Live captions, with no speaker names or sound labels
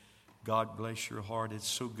God bless your heart. It's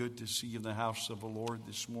so good to see you in the house of the Lord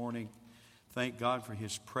this morning. Thank God for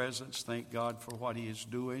His presence. Thank God for what He is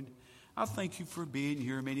doing. I thank you for being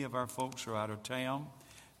here. Many of our folks are out of town.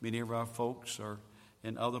 Many of our folks are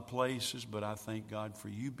in other places. But I thank God for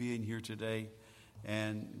you being here today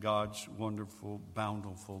and God's wonderful,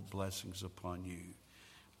 bountiful blessings upon you.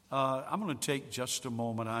 I'm going to take just a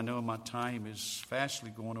moment. I know my time is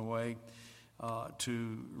fastly going away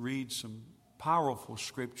to read some powerful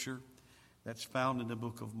scripture that's found in the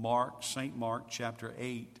book of Mark, St. Mark chapter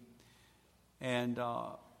 8. And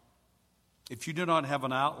if you do not have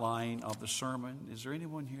an outline of the sermon, is there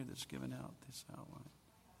anyone here that's given out this outline?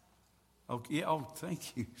 Okay, yeah,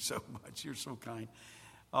 thank you so much. You're so kind.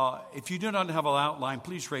 If you do not have an outline,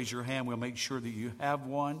 please raise your hand. We'll make sure that you have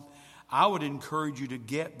one. I would encourage you to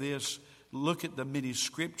get this. Look at the many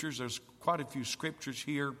scriptures. There's quite a few scriptures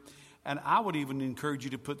here. And I would even encourage you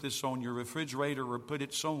to put this on your refrigerator or put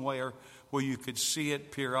it somewhere where you could see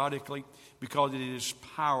it periodically, because it is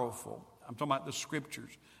powerful. I'm talking about the scriptures.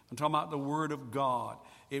 I'm talking about the Word of God.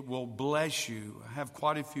 It will bless you. I have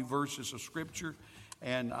quite a few verses of scripture,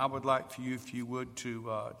 and I would like for you, if you would,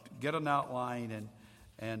 to get an outline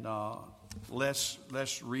and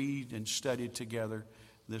let's read and study together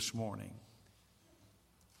this morning.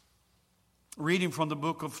 Reading from the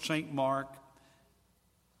book of St. Mark.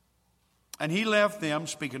 And he left them,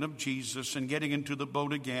 speaking of Jesus, and getting into the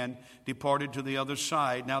boat again, departed to the other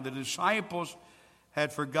side. Now the disciples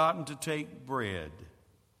had forgotten to take bread,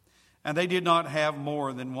 and they did not have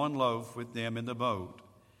more than one loaf with them in the boat.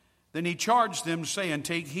 Then he charged them, saying,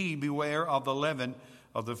 Take heed, beware of the leaven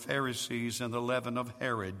of the Pharisees and the leaven of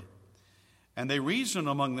Herod. And they reasoned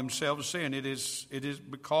among themselves, saying, It is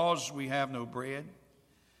because we have no bread.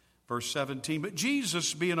 Verse 17, but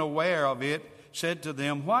Jesus, being aware of it, said to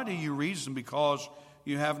them, Why do you reason because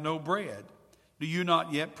you have no bread? Do you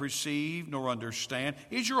not yet perceive nor understand?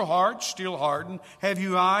 Is your heart still hardened? Have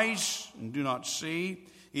you eyes and do not see,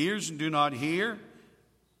 ears and do not hear?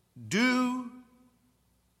 Do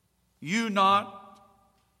you not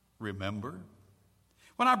remember?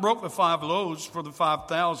 When I broke the 5 loaves for the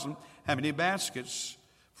 5,000, how many baskets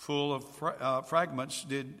full of fragments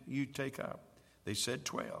did you take up? They said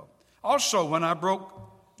 12. Also, when I broke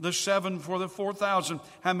the 7 for the 4,000,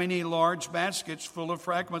 how many large baskets full of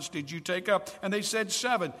fragments did you take up? And they said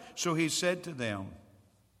 7. So he said to them,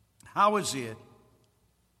 How is it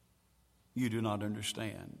you do not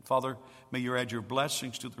understand? Father, may you add your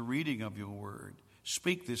blessings to the reading of your word.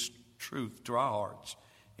 Speak this truth to our hearts.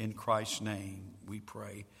 In Christ's name we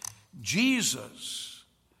pray. Jesus,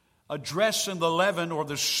 addressing the leaven or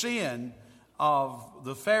the sin of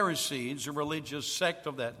the Pharisees, a religious sect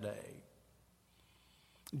of that day.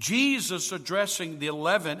 Jesus addressing the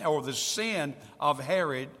leaven or the sin of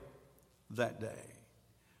Herod that day,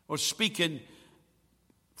 was speaking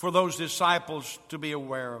for those disciples to be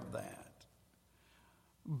aware of that.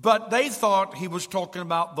 But they thought he was talking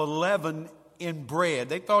about the leaven in bread.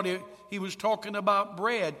 They thought he was talking about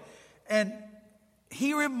bread. And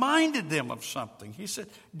he reminded them of something. He said,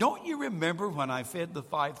 Don't you remember when I fed the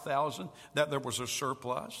 5,000 that there was a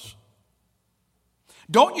surplus?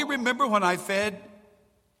 Don't you remember when I fed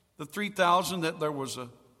the 3,000 that there was a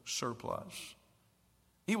surplus?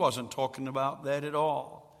 He wasn't talking about that at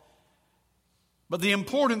all. But the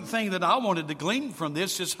important thing that I wanted to glean from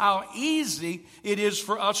this is how easy it is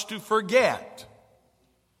for us to forget.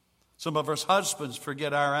 Some of us husbands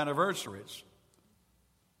forget our anniversaries.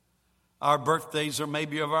 Our birthdays are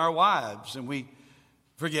maybe of our wives, and we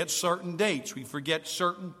forget certain dates. We forget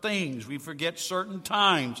certain things. We forget certain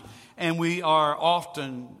times, and we are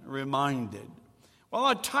often reminded. Well,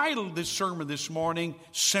 I titled this sermon this morning,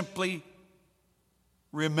 simply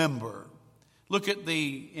Remember. Look at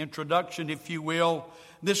the introduction, if you will.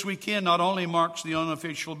 This weekend not only marks the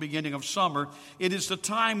unofficial beginning of summer, it is the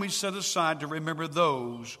time we set aside to remember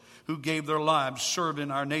those who gave their lives serving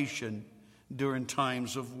our nation during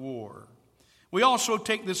times of war. We also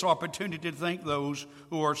take this opportunity to thank those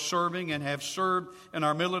who are serving and have served in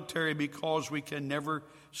our military, because we can never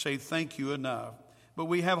say thank you enough. But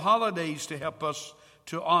we have holidays to help us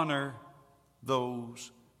to honor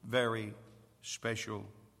those very special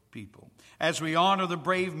people. As we honor the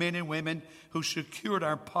brave men and women who secured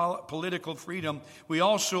our political freedom, we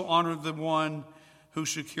also honor the one who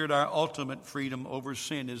secured our ultimate freedom over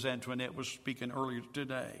sin, as Antoinette was speaking earlier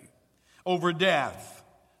today, over death,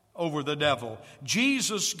 over the devil.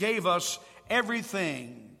 Jesus gave us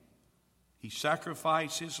everything. He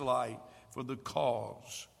sacrificed his life for the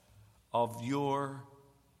cause of your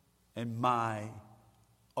and my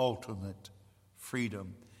ultimate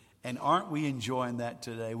freedom. And aren't we enjoying that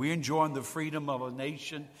today? We're enjoying the freedom of a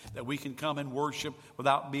nation that we can come and worship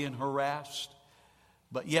without being harassed.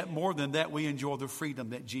 But yet more than that, we enjoy the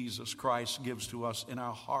freedom that Jesus Christ gives to us in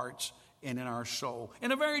our hearts and in our soul.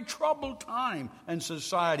 In a very troubled time in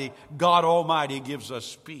society, God Almighty gives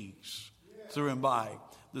us peace through and by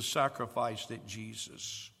the sacrifice that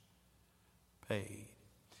Jesus paid.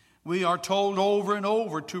 We are told over and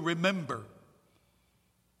over to remember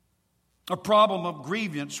a problem of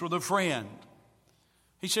grievance with a friend.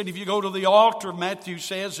 He said, if you go to the altar, Matthew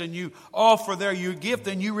says, and you offer there your gift,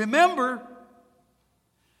 and you remember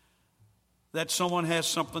that someone has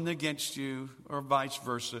something against you, or vice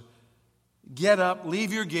versa, get up,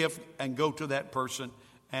 leave your gift, and go to that person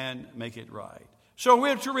and make it right. So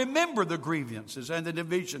we're to remember the grievances and the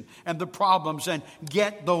division and the problems and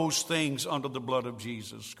get those things under the blood of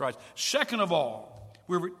Jesus Christ. Second of all,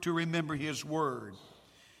 we're to remember His Word,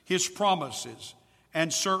 His promises,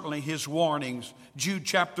 and certainly His warnings. Jude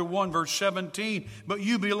chapter 1 verse 17, but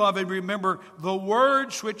you, beloved, remember the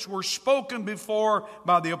words which were spoken before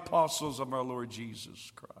by the apostles of our Lord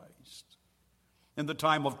Jesus Christ. In the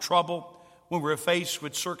time of trouble, when we're faced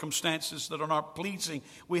with circumstances that are not pleasing,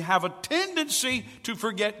 we have a tendency to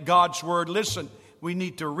forget God's Word. Listen, we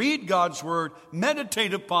need to read God's Word,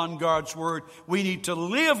 meditate upon God's Word. We need to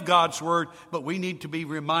live God's Word, but we need to be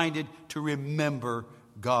reminded to remember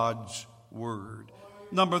God's Word.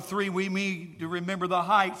 Number 3, we need to remember the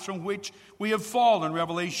heights from which we have fallen,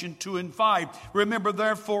 Revelation 2 and 5. Remember,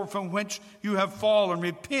 therefore, from which you have fallen,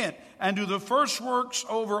 repent, and do the first works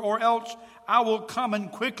over, or else I will come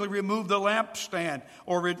and quickly remove the lampstand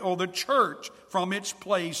or the church from its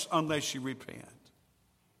place unless you repent.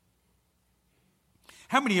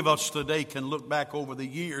 How many of us today can look back over the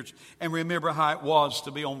years and remember how it was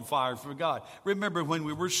to be on fire for God? Remember when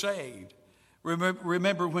we were saved.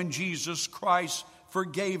 Remember when Jesus Christ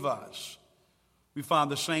forgave us. We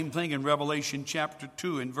find the same thing in Revelation chapter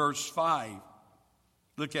 2 and verse 5.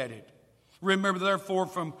 Look at it. Remember, therefore,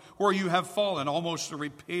 from where you have fallen, almost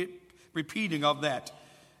a repeating of that.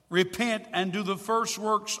 Repent and do the first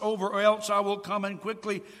works over, or else I will come and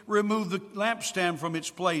quickly remove the lampstand from its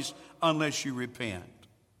place unless you repent.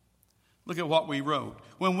 Look at what we wrote.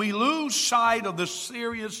 When we lose sight of the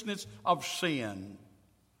seriousness of sin,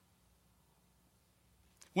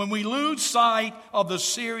 when we lose sight of the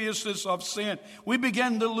seriousness of sin, we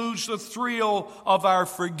begin to lose the thrill of our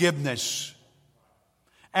forgiveness.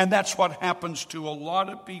 And that's what happens to a lot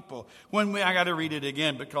of people. I got to read it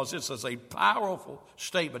again because this is a powerful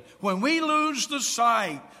statement. When we lose the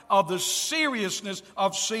sight of the seriousness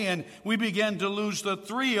of sin, we begin to lose the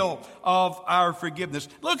thrill of our forgiveness.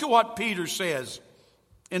 Look at what Peter says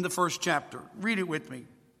in the first chapter. Read it with me.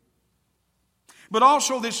 But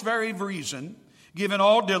also this very reason, given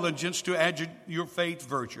all diligence to add your faith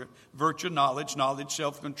virtue, knowledge,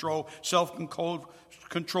 self-control,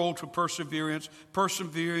 self-control to perseverance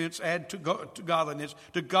add to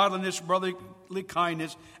godliness, brotherly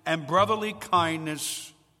kindness, and brotherly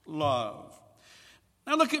kindness, love.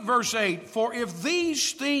 Now look at verse 8. For if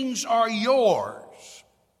these things are yours,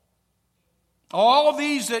 all of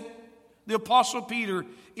these that the Apostle Peter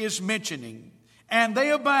is mentioning, and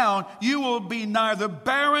they abound, you will be neither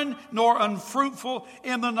barren nor unfruitful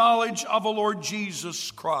in the knowledge of the Lord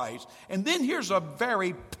Jesus Christ. And then here's a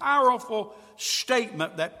very powerful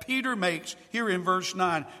statement that Peter makes here in verse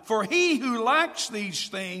 9. For he who lacks these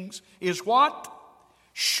things is what?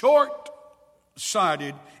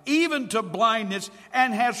 Short-sighted, even to blindness,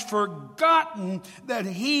 and has forgotten that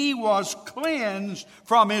he was cleansed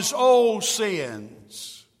from his old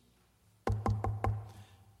sins.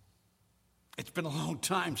 It's been a long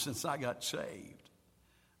time since I got saved.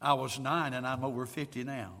 I was 9 and I'm over 50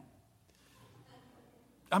 now.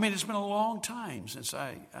 I mean, it's been a long time since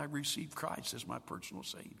I received Christ as my personal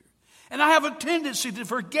Savior. And I have a tendency to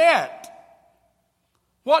forget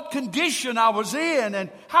what condition I was in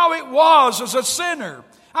and how it was as a sinner.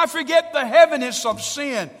 I forget the heaviness of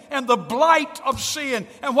sin and the blight of sin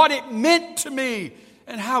and what it meant to me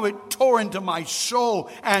and how it tore into my soul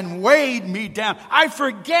and weighed me down. I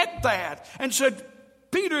forget that. And so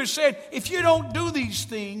Peter said, if you don't do these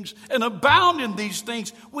things and abound in these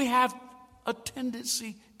things, we have a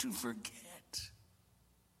tendency to forget.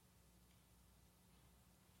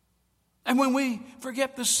 And when we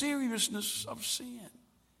forget the seriousness of sin,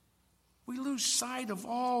 we lose sight of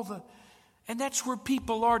all the... And that's where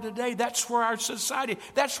people are today. That's where our society,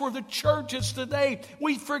 that's where the church is today.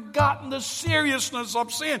 We've forgotten the seriousness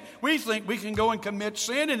of sin. We think we can go and commit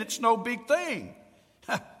sin and it's no big thing.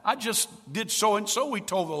 I just did so and so. We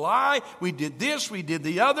told a lie. We did this. We did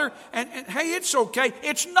the other. And hey, it's okay.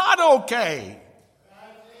 It's not okay.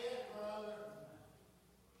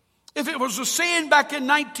 If it was a sin back in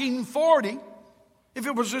 1940, if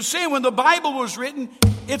it was a sin when the Bible was written,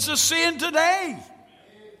 it's a sin today.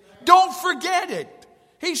 Don't forget it.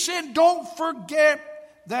 He said, don't forget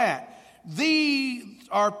that. These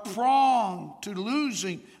are prone to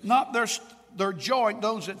losing not their joy,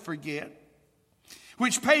 those that forget,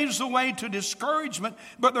 which paves the way to discouragement,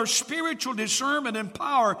 but their spiritual discernment and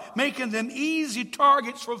power, making them easy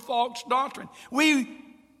targets for false doctrine. We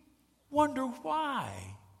wonder why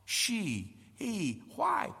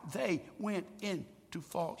why they went into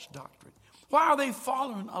false doctrine. Why are they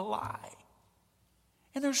following a lie?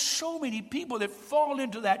 And there's so many people that fall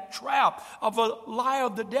into that trap of a lie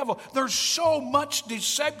of the devil. There's so much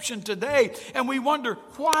deception today, and we wonder,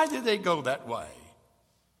 why did they go that way?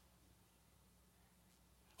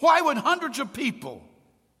 Why would hundreds of people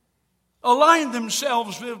align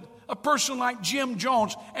themselves with a person like Jim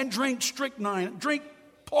Jones and drink strychnine, drink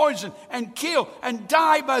poison, and kill and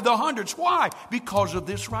die by the hundreds? Why? Because of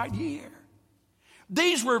this right here.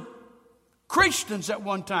 These were Christians at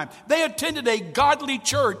one time. They attended a godly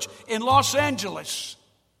church in Los Angeles.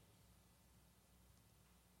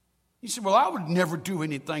 You said, well, I would never do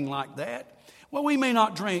anything like that. Well, we may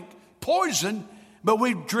not drink poison, but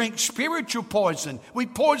we drink spiritual poison. We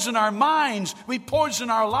poison our minds. We poison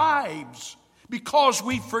our lives because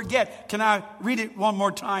we forget. Can I read it one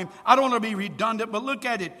more time? I don't want to be redundant, but look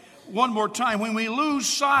at it one more time. When we lose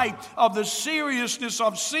sight of the seriousness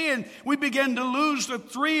of sin, we begin to lose the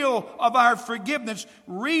thrill of our forgiveness.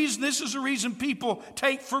 This is the reason people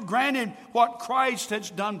take for granted what Christ has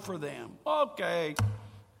done for them. Okay.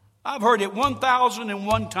 I've heard it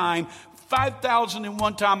 1,001 times,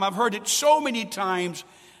 5,001 times. I've heard it so many times.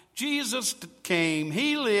 Jesus came,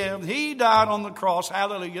 He lived, He died on the cross,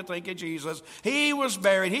 hallelujah, thank you, Jesus. He was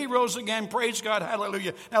buried, He rose again, praise God,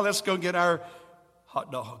 hallelujah. Now let's go get our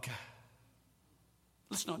hot dog.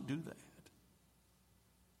 Let's not do that.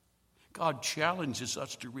 God challenges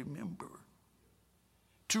us to remember.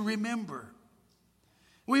 To remember.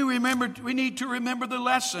 We need to remember the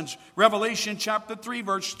lessons. Revelation chapter 3,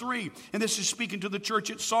 verse 3. And this is speaking to the church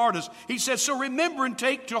at Sardis. He says, so remember and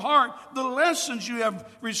take to heart the lessons you have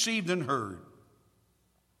received and heard.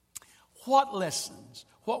 What lessons?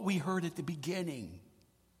 What we heard at the beginning.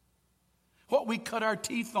 What we cut our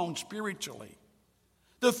teeth on spiritually.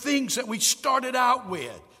 The things that we started out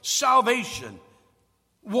with. Salvation.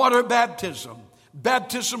 Water baptism.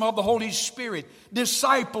 Baptism of the Holy Spirit.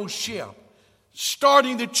 Discipleship.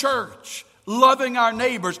 Starting the church, loving our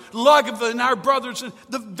neighbors, loving our brothers, and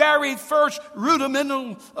the very first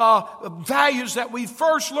rudimental values that we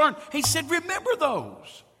first learned. He said, remember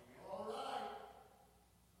those.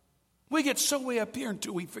 We get so way up here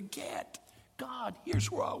until we forget. God, here's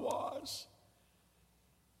where I was.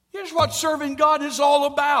 Here's what serving God is all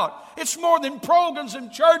about. It's more than programs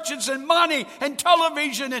and churches and money and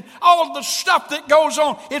television and all the stuff that goes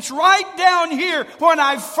on. It's right down here when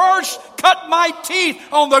I first cut my teeth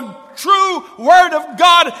on the true Word of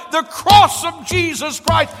God, the cross of Jesus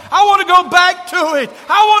Christ. I want to go back to it.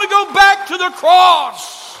 I want to go back to the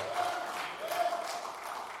cross.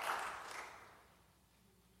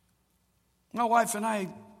 My wife and I,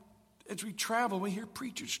 as we travel, we hear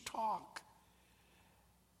preachers talk.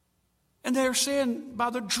 And they're saying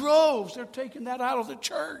by the droves, they're taking that out of the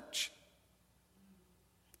church.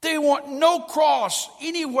 They want no cross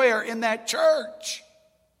anywhere in that church.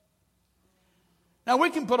 Now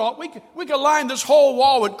we can line this whole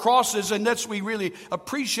wall with crosses, and that's we really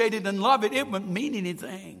appreciate it and love it. It wouldn't mean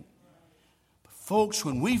anything. But folks,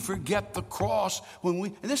 when we forget the cross,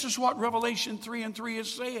 and this is what Revelation 3:3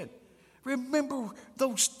 is saying. Remember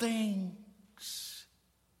those things.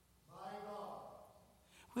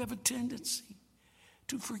 We have a tendency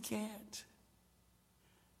to forget.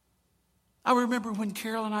 I remember when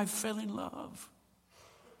Carol and I fell in love.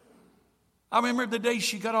 I remember the day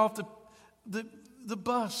she got off the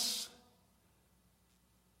bus.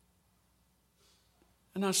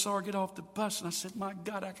 And I saw her get off the bus and I said, my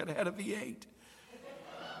God, I could have had a V8.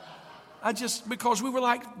 Because we were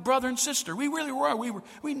like brother and sister. We really were. I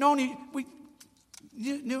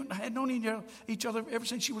had known each other ever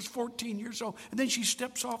since she was 14 years old. And then she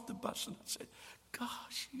steps off the bus and I said,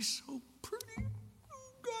 gosh, she's so pretty.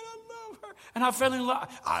 Oh, God, I love her. And I fell in love.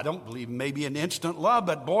 I don't believe maybe an instant love,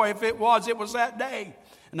 but boy, if it was that day.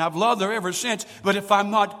 And I've loved her ever since. But if I'm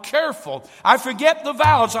not careful, I forget the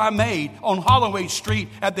vows I made on Holloway Street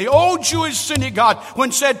at the old Jewish synagogue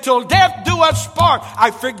when said, till death do us part.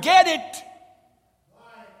 I forget it.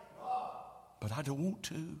 But I don't want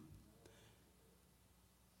to.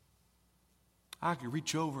 I could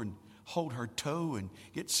reach over and hold her toe and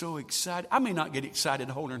get so excited. I may not get excited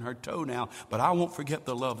holding her toe now, but I won't forget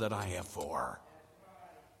the love that I have for her.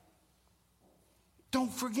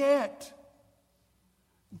 Don't forget.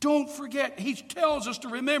 Don't forget. He tells us to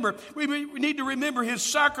remember. We need to remember his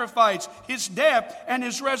sacrifice, his death, and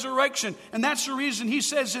his resurrection. And that's the reason he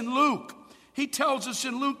says in Luke, he tells us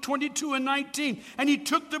in Luke 22:19, and he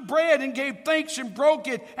took the bread and gave thanks and broke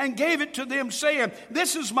it and gave it to them, saying,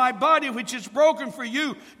 "This is my body which is broken for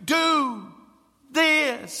you. Do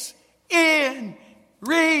this in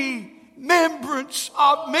remembrance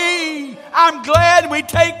of me." I'm glad we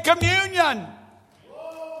take communion.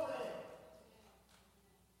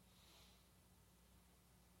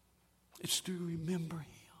 It's to remember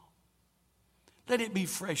him. Let it be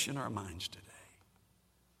fresh in our minds today.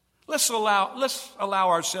 Let's allow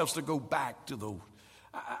ourselves to go back to those.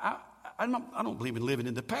 I don't believe in living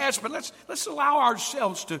in the past, but let's allow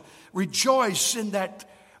ourselves to rejoice in that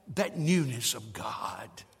newness of God.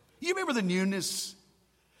 You remember the newness?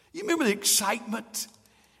 You remember the excitement?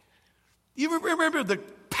 You remember the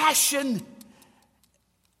passion?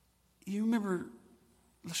 You remember,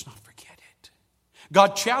 let's not forget it.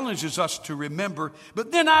 God challenges us to remember,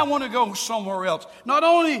 but then I want to go somewhere else. Not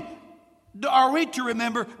only are we to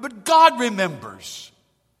remember, but God remembers.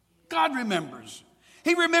 God remembers.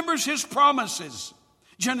 He remembers his promises.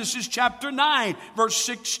 Genesis chapter 9, verse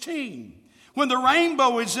 16. When the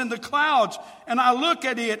rainbow is in the clouds and I look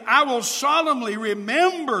at it, I will solemnly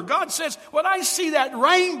remember. God says, when I see that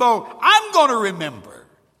rainbow, I'm going to remember.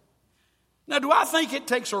 Now, do I think it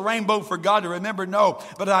takes a rainbow for God to remember? No,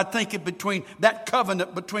 but I think between that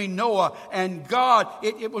covenant between Noah and God,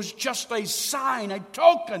 it was just a sign, a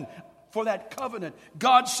token for that covenant.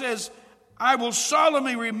 God says, I will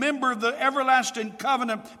solemnly remember the everlasting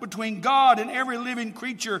covenant between God and every living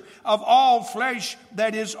creature of all flesh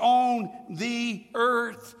that is on the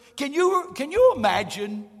earth. Can you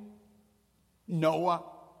imagine Noah?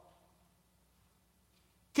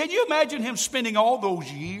 Can you imagine him spending all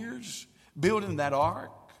those years building that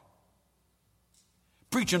ark?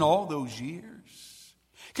 Preaching all those years?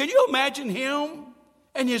 Can you imagine him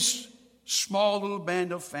and his small little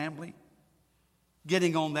band of family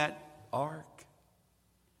getting on that ark,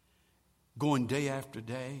 going day after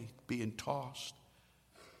day, being tossed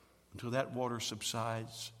until that water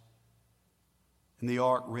subsides and the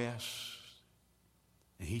ark rests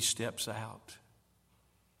and he steps out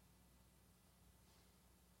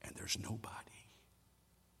and there's nobody.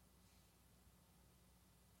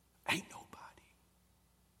 Ain't nobody.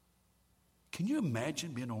 Can you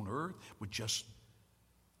imagine being on earth with just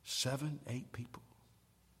 7, 8 people?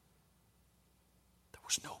 There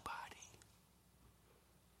was nobody.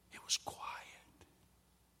 It was quiet.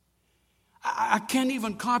 I can't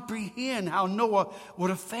even comprehend how Noah would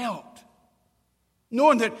have felt,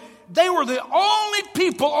 knowing that they were the only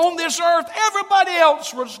people on this earth. Everybody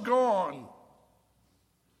else was gone.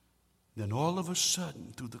 Then all of a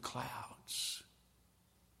sudden, through the clouds,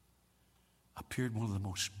 appeared one of the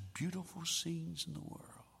most beautiful scenes in the world.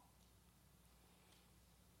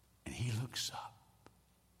 And he looks up.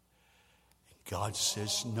 And God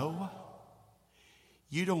says, Noah,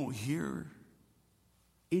 you don't hear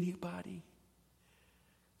anybody?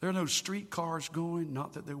 There are no streetcars going,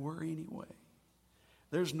 not that there were anyway.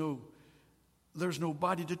 There's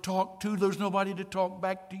nobody to talk to. There's nobody to talk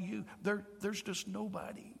back to you. There's just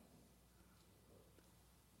nobody.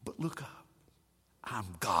 But look up. I'm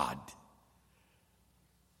God.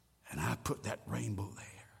 And I put that rainbow there.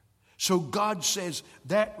 So God says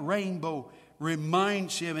that rainbow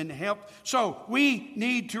reminds him and helps. So we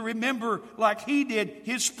need to remember, like he did,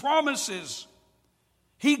 his promises.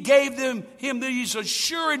 He gave him these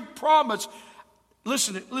assuring promise.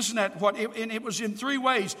 Listen at what, and it was in 3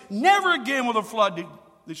 ways. Never again will the flood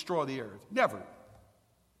destroy the earth. Never.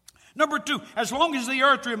 Number 2, as long as the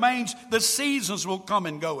earth remains, the seasons will come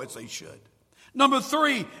and go as they should. Number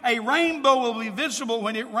 3, a rainbow will be visible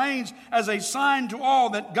when it rains as a sign to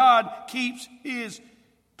all that God keeps his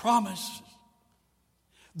promises.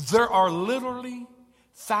 There are literally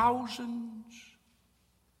thousands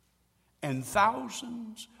and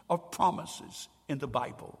thousands of promises in the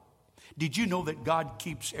Bible. Did you know that God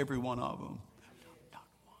keeps every one of them?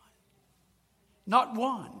 Not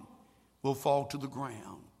one will fall to the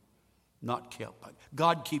ground, not kept.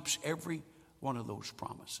 God keeps every one of those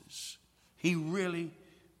promises. He really,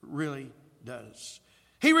 really does.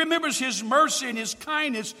 He remembers his mercy and his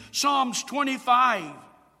kindness. Psalms 25,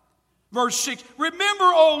 verse 6. Remember,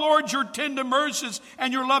 O Lord, your tender mercies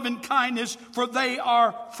and your loving kindness, for they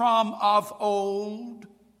are from of old.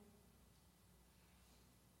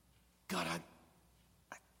 God,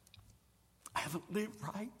 I haven't lived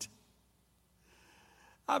right.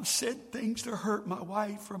 I've said things to hurt my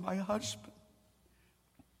wife or my husband.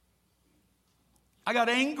 I got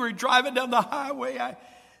angry driving down the highway. I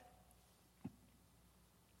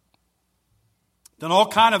done all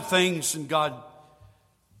kind of things, and God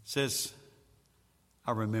says,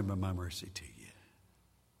 I remember my mercy to you.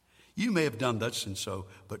 You may have done this and so,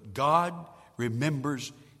 but God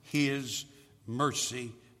remembers His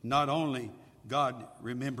mercy. Not only God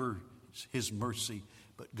remembers His mercy,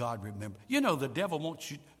 but God remembers. You know, the devil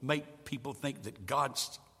wants you to make people think that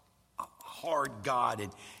God's a hard God,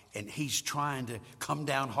 and He's trying to come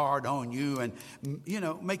down hard on you and, you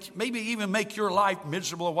know, maybe even make your life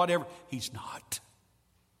miserable or whatever. He's not.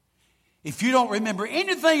 If you don't remember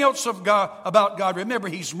anything else of God, about God, remember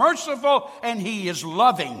He's merciful and He is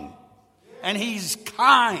loving. And He's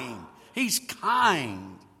kind. He's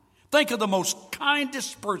kind. Think of the most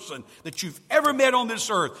kindest person that you've ever met on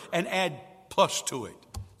this earth and add plus to it.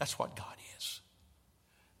 That's what God is.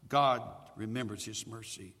 God remembers His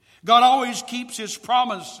mercy. God always keeps His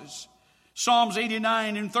promises. Psalms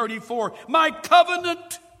 89 and 34. My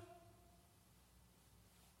covenant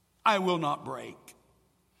I will not break.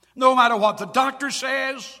 No matter what the doctor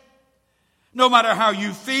says, no matter how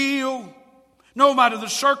you feel, no matter the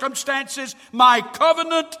circumstances, my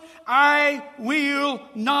covenant I will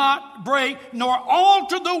not break, nor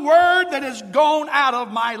alter the word that has gone out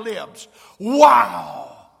of my lips.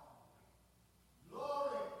 Wow! Glory.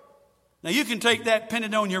 Now you can take that, pin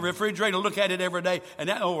it on your refrigerator, look at it every day, and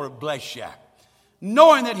that will bless you.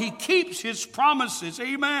 Knowing that He keeps His promises.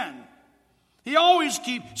 Amen. He always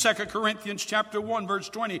keeps, 2 Corinthians chapter 1, verse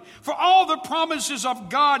 20. For all the promises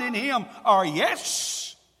of God in Him are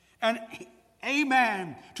yes and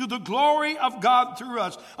amen to the glory of God through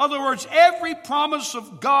us. In other words, every promise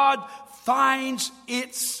of God finds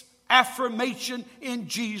its affirmation in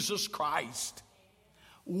Jesus Christ.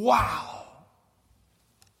 Wow.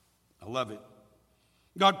 I love it.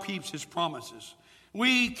 God keeps His promises.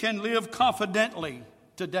 We can live confidently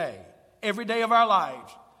today, every day of our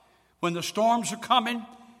lives. When the storms are coming,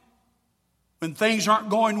 when things aren't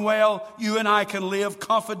going well, you and I can live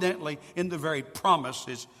confidently in the very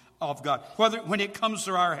promises of God. When it comes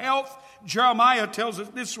to our health, Jeremiah tells us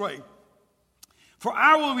this way. For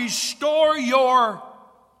I will restore your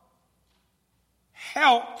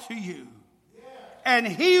health to you and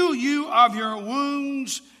heal you of your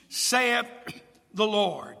wounds, saith the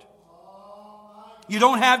Lord. You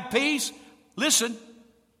don't have peace? Listen,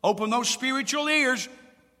 open those spiritual ears.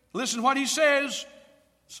 Listen to what He says.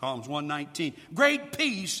 Psalms 119. Great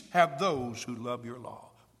peace have those who love your law.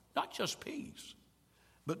 Not just peace,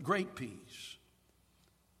 but great peace.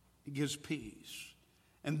 He gives peace.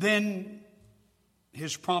 And then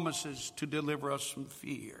His promises to deliver us from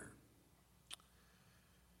fear.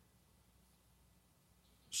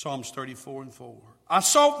 Psalms 34 and 4. I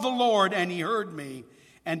sought the Lord, and He heard me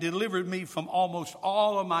and delivered me from almost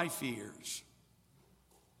all of my fears.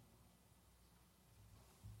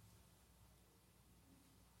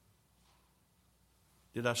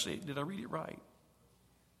 Did I read it right?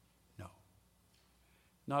 No.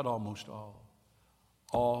 Not almost all.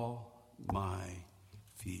 All my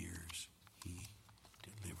fears He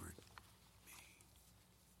delivered me.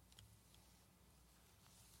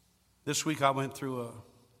 This week I went through a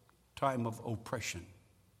time of oppression.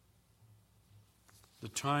 The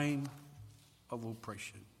time of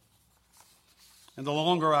oppression. And the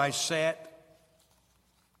longer I sat,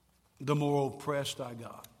 the more oppressed I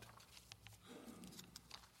got.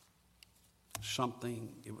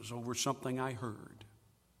 It was over something I heard.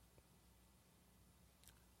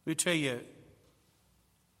 Let me tell you,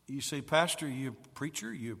 you say, Pastor, you're a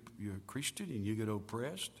preacher, you're a Christian, and you get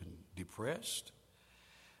oppressed and depressed.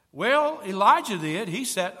 Well, Elijah did. He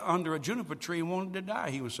sat under a juniper tree and wanted to die.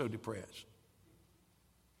 He was so depressed.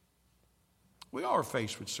 We are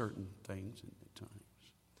faced with certain things at times.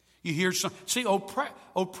 You hear some, see,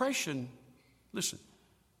 oppression, listen,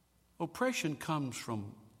 oppression comes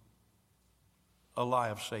from a lie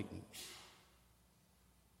of Satan.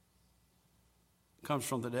 It comes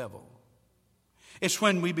from the devil. It's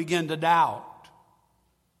when we begin to doubt.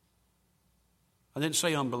 I didn't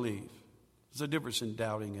say unbelief. There's a difference in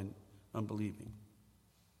doubting and unbelieving.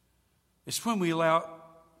 It's when we allow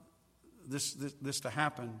this to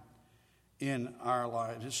happen in our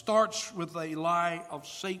lives. It starts with a lie of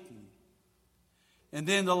Satan. And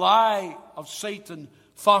then the lie of Satan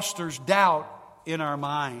fosters doubt in our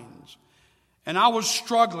minds. And I was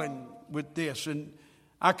struggling with this, and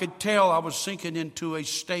I could tell I was sinking into a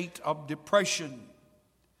state of depression.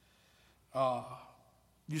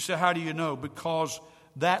 You say, how do you know? Because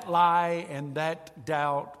that lie and that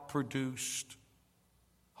doubt produced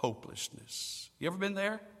hopelessness. You ever been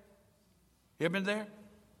there? You ever been there?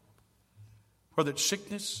 Whether it's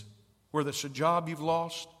sickness, whether it's a job you've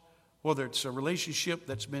lost, whether it's a relationship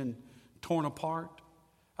that's been torn apart.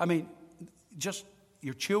 I mean, just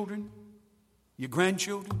your children, your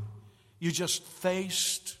grandchildren, you're just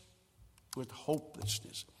faced with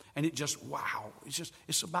hopelessness. And it just, wow,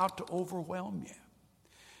 it's about to overwhelm you.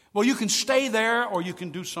 Well, you can stay there or you can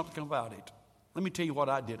do something about it. Let me tell you what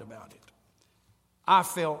I did about it. I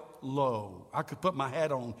felt low. I could put my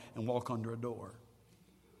hat on and walk under a door.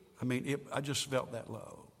 I mean, I just felt that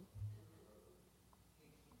low.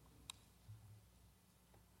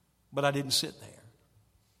 But I didn't sit there.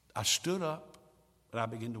 I stood up and I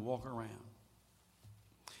began to walk around.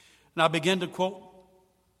 And I began to quote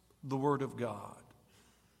the Word of God.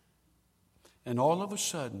 And all of a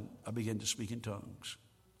sudden, I began to speak in tongues.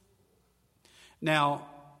 Now,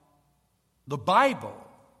 the Bible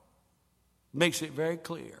makes it very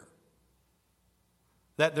clear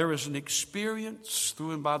that there is an experience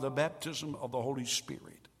through and by the baptism of the Holy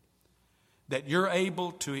Spirit that you're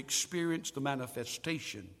able to experience the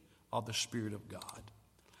manifestation of the Spirit of God.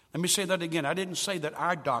 Let me say that again. I didn't say that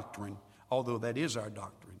our doctrine, although that is our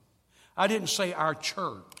doctrine. I didn't say our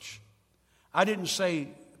church. I didn't say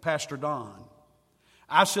Pastor Don.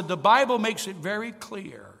 I said the Bible makes it very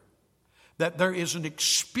clear that there is an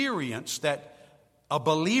experience that a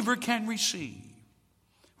believer can receive,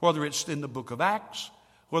 whether it's in the book of Acts,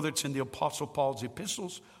 whether it's in the Apostle Paul's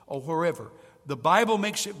epistles, or wherever. The Bible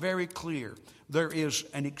makes it very clear. There is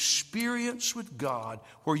an experience with God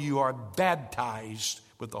where you are baptized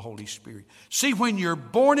with the Holy Spirit. See, when you're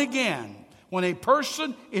born again, when a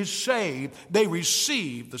person is saved, they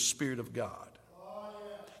receive the Spirit of God.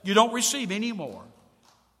 You don't receive any more.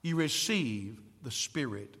 You receive the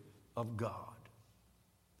Spirit of God.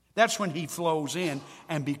 That's when He flows in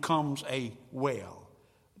and becomes a well.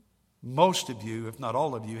 Most of you, if not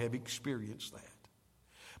all of you, have experienced that.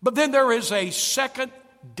 But then there is a second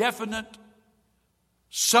definite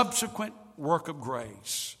subsequent work of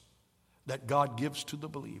grace that God gives to the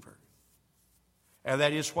believer. And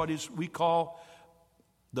that is what we call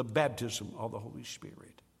the baptism of the Holy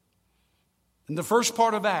Spirit. And the first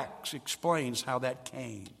part of Acts explains how that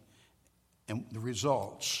came and the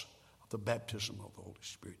results of the baptism of the Holy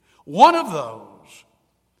Spirit. One of those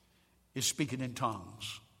is speaking in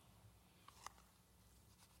tongues.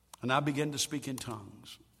 And I began to speak in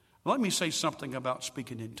tongues. Let me say something about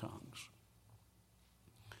speaking in tongues.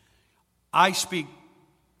 I speak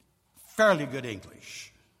fairly good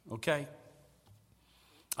English, okay?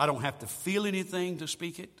 I don't have to feel anything to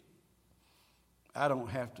speak it. I don't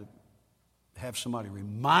have to have somebody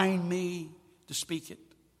remind me to speak it.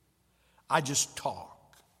 I just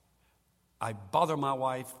talk. I bother my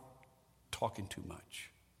wife talking too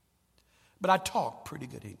much. But I talk pretty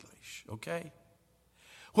good English, okay?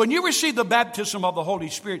 When you receive the baptism of the Holy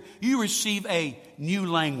Spirit, you receive a new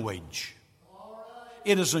language.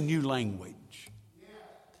 It is a new language.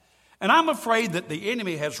 And I'm afraid that the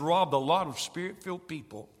enemy has robbed a lot of Spirit-filled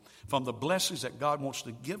people from the blessings that God wants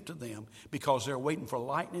to give to them because they're waiting for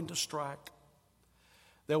lightning to strike.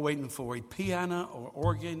 They're waiting for a piano or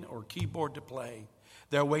organ or keyboard to play.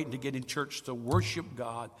 They're waiting to get in church to worship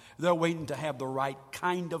God. They're waiting to have the right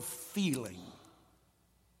kind of feeling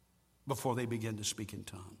before they begin to speak in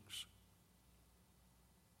tongues.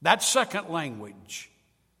 That second language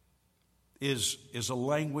is a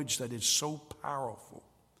language that is so powerful.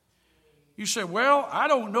 You say, well, I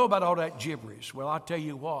don't know about all that gibberish. Well, I'll tell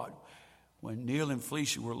you what. When Neil and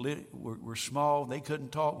Felicia were small, they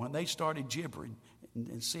couldn't talk. When they started gibbering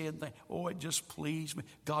and saying things, oh, it just pleased me.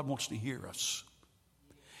 God wants to hear us.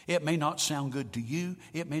 It may not sound good to you.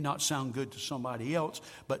 It may not sound good to somebody else.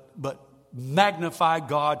 But magnify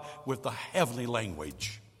God with the heavenly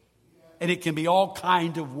language. And it can be all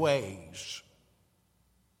kind of ways.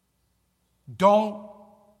 Don't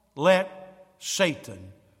let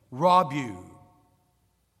Satan rob you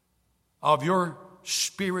of your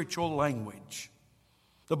spiritual language.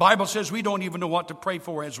 The Bible says we don't even know what to pray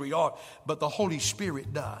for as we ought, but the Holy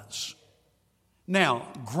Spirit does. Now,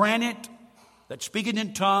 granted that speaking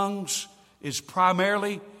in tongues is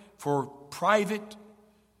primarily for private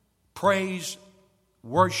praise,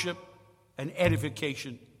 worship, and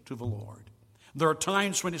edification to the Lord. There are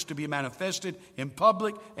times when it's to be manifested in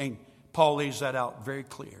public, and Paul lays that out very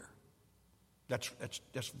clear.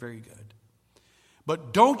 That's very good.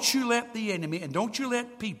 But don't you let the enemy and don't you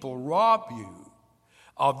let people rob you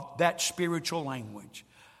of that spiritual language.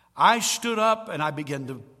 I stood up and I began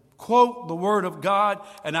to quote the Word of God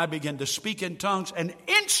and I began to speak in tongues, and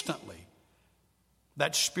instantly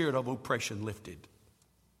that spirit of oppression lifted.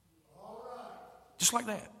 Just like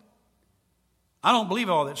that. I don't believe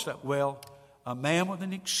all that stuff. Well, a man with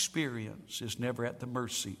an experience is never at the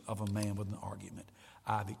mercy of a man with an argument.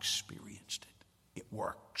 I've experienced it. It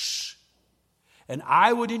works. And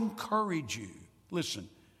I would encourage you, listen,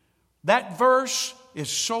 that verse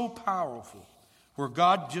is so powerful. Where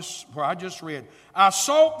I just read, I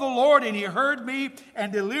sought the Lord and He heard me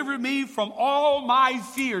and delivered me from all my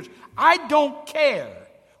fears. I don't care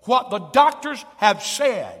what the doctors have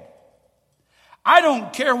said. I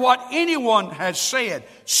don't care what anyone has said.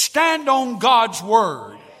 Stand on God's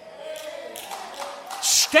word.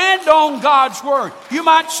 Stand on God's word. You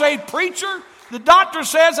might say, preacher, the doctor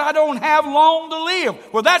says I don't have long to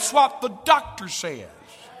live. Well, that's what the doctor says.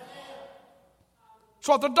 That's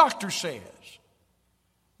what the doctor says.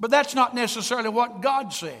 But that's not necessarily what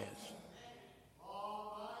God says.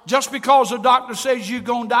 Just because the doctor says you're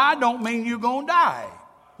going to die don't mean you're going to die.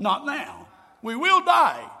 Not now. We will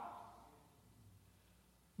die.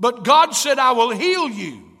 But God said, I will heal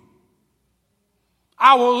you.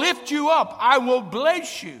 I will lift you up. I will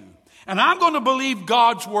bless you. And I'm going to believe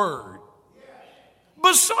God's word.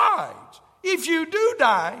 Besides, if you do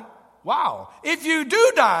die, if you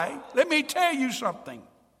do die, let me tell you something.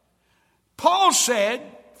 Paul said,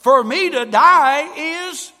 for me to die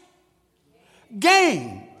is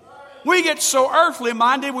gain. We get so earthly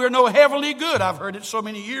minded, we're no heavenly good. I've heard it so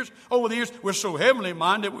many years. Over the years, we're so heavenly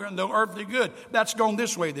minded, we're no earthly good. That's gone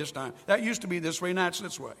this way this time. That used to be this way, now it's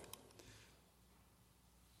this way.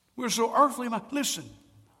 We're so earthly minded. Listen,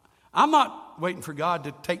 I'm not waiting for God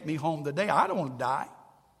to take me home today. I don't want to die.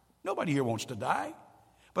 Nobody here wants to die.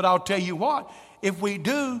 But I'll tell you what, if we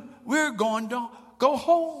do, we're going to go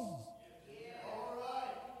home.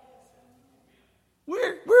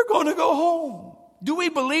 We're going to go home. Do we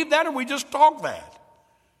believe that or we just talk that?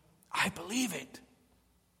 I believe it.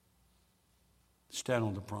 Stand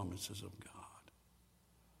on the promises of God.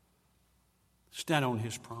 Stand on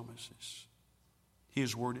His promises.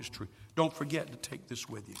 His word is true. Don't forget to take this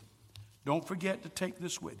with you. Don't forget to take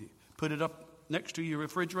this with you. Put it up next to your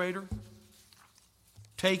refrigerator.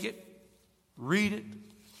 Take it. Read it.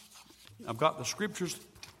 I've got the scriptures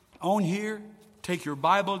on here. Take your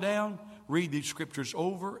Bible down. Read these scriptures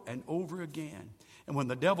over and over again. And when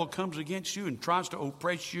the devil comes against you and tries to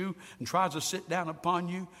oppress you and tries to sit down upon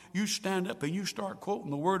you, you stand up and you start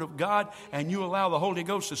quoting the word of God and you allow the Holy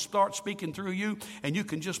Ghost to start speaking through you, and you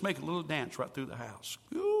can just make a little dance right through the house.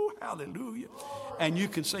 Ooh, hallelujah. And you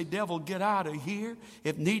can say, devil, get out of here.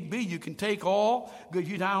 If need be, you can take oil.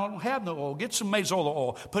 You don't have no oil. Get some mazola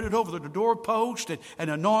oil. Put it over the doorpost and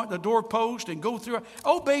anoint the doorpost and go through it.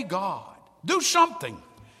 Obey God. Do something.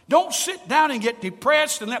 Don't sit down and get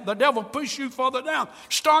depressed and let the devil push you further down.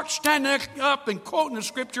 Start standing up and quoting the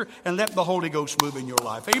scripture and let the Holy Ghost move in your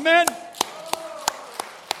life. Amen?